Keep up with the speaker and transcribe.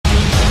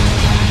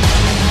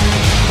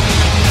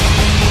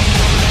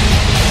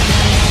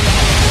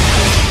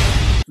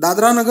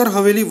Dadra Nagar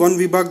Haveli one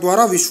विभाग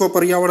द्वारा विश्व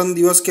पर्यावरण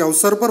दिवस के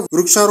अवसर पर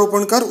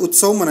वृक्षारोपण कर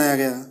उत्सव मनाया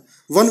गया।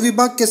 वन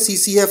विभाग के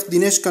सीसीएफ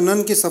दिनेश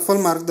कन्नन के सफल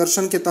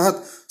मार्गदर्शन के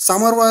तहत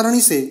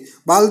सामरवारणी से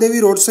बालदेवी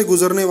रोड से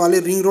गुजरने वाले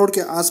रिंग रोड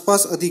के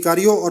आसपास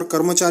अधिकारियों और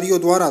कर्मचारियों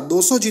द्वारा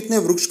 200 जितने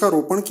वृक्ष का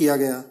रोपण किया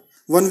गया।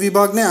 वन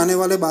विभाग ने आने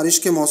वाले बारिश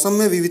के मौसम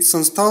में विविध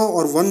संस्थाओं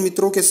और वन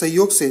मित्रों के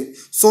सहयोग से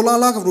 16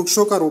 लाख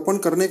वृक्षों का रोपण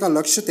करने का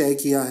लक्ष्य तय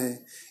किया है।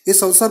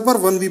 इस अवसर पर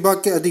वन विभाग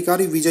के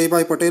अधिकारी विजय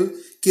भाई पटेल,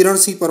 किरण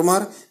सिंह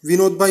परमार,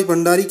 विनोद भाई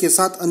भंडारी के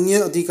साथ अन्य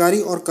अधिकारी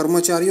और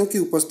कर्मचारियों की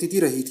उपस्थिति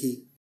रही थी।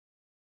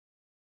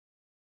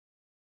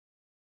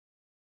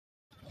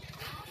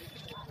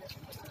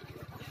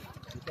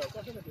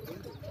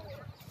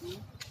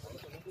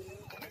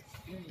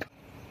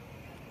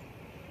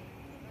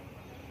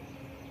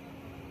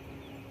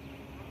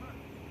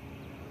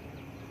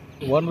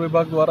 वन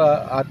विभाग द्वारा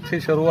आज थी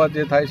शुरुआत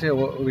जे थाय छे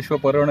विश्व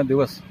पर्यावरण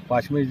दिवस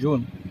 5મી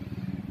जून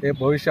ए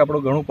भविष्य આપણું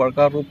ઘણું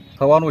પડકારરૂપ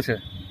થવાનું છે।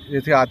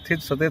 જેથી આજથી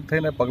જ સતત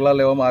થઈને પગલાં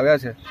લેવામાં આવ્યા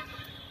છે।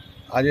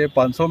 આજે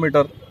 500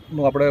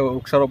 મીટરનું આપણે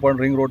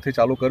વૃક્ષારોપણ રિંગ રોડથી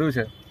ચાલુ કર્યું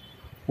છે।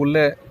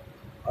 કુલ્લે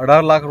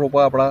 18 લાખ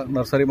રોપા આપણા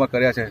નર્સરીમાં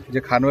કર્યા છે, જે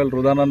ખાનવેલ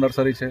રોદાના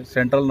નર્સરી છે,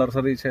 સેન્ટ્રલ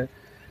નર્સરી છે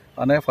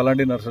અને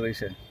ફલાંડી નર્સરી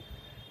છે।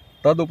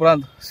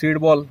 તદુપરાંત સીડ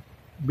બોલ,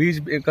 બીજ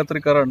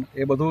એકત્રીકરણ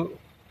એ બધું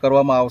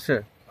કરવામાં આવશે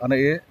અને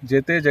એ જે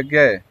તે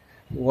જગ્યાએ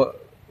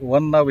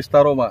વનના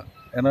વિસ્તારોમાં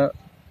એને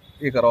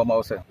એ કરવામાં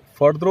આવશે।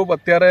 ફળદ્રુપ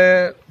અત્યારે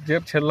જે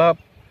છેલ્લા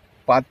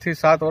 5 થી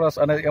 7 વર્ષ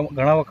અને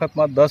ઘણા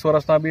વખતમાં 10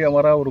 વર્ષના બી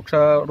અમારા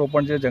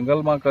વૃક્ષારોપણ જે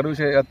જંગલમાં કર્યું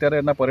છે અત્યારે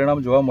એના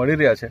પરિણામ જોવા મળી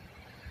રહ્યા છે।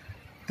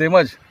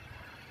 તેમજ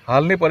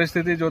હાલની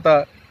પરિસ્થિતિ જોતા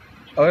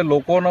હવે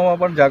લોકોનામાં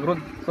પણ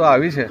જાગૃતતા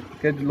આવી છે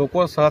કે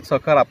લોકો સાથ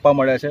સહકાર આપવા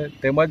મળ્યા છે।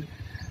 તેમજ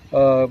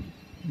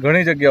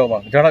ઘણી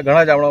જગ્યાઓમાં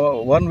ઘણા ગામડામાં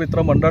વન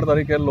મિત્ર મંડળ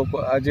તરીકે લોકો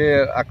આજે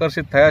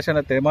આકર્ષિત થયા છે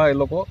અને તેમાં એ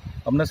લોકો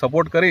અમને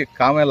સપોર્ટ કરી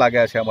કામે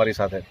લાગ્યા છે અમારી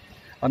સાથે।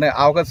 અને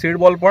આ વખત સીડ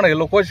બોલ પણ એ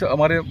લોકો જ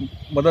અમારે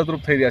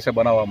મદદરૂપ થઈ રહ્યા છે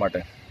બનાવવા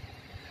માટે।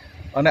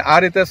 અને આ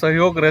રીતે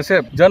સહયોગ રહેશે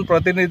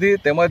જનપ્રતિનિધિ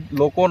તેમજ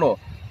લોકોનો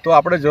તો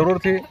આપણે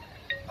જરૂરથી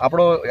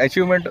આપણો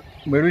એચિવમેન્ટ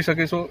મેળવી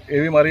શકીશું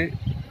એવી મારી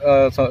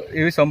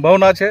એવી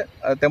સંભાવના છે।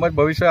 તેમજ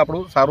ભવિષ્ય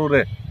આપણું સારું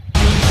રહે।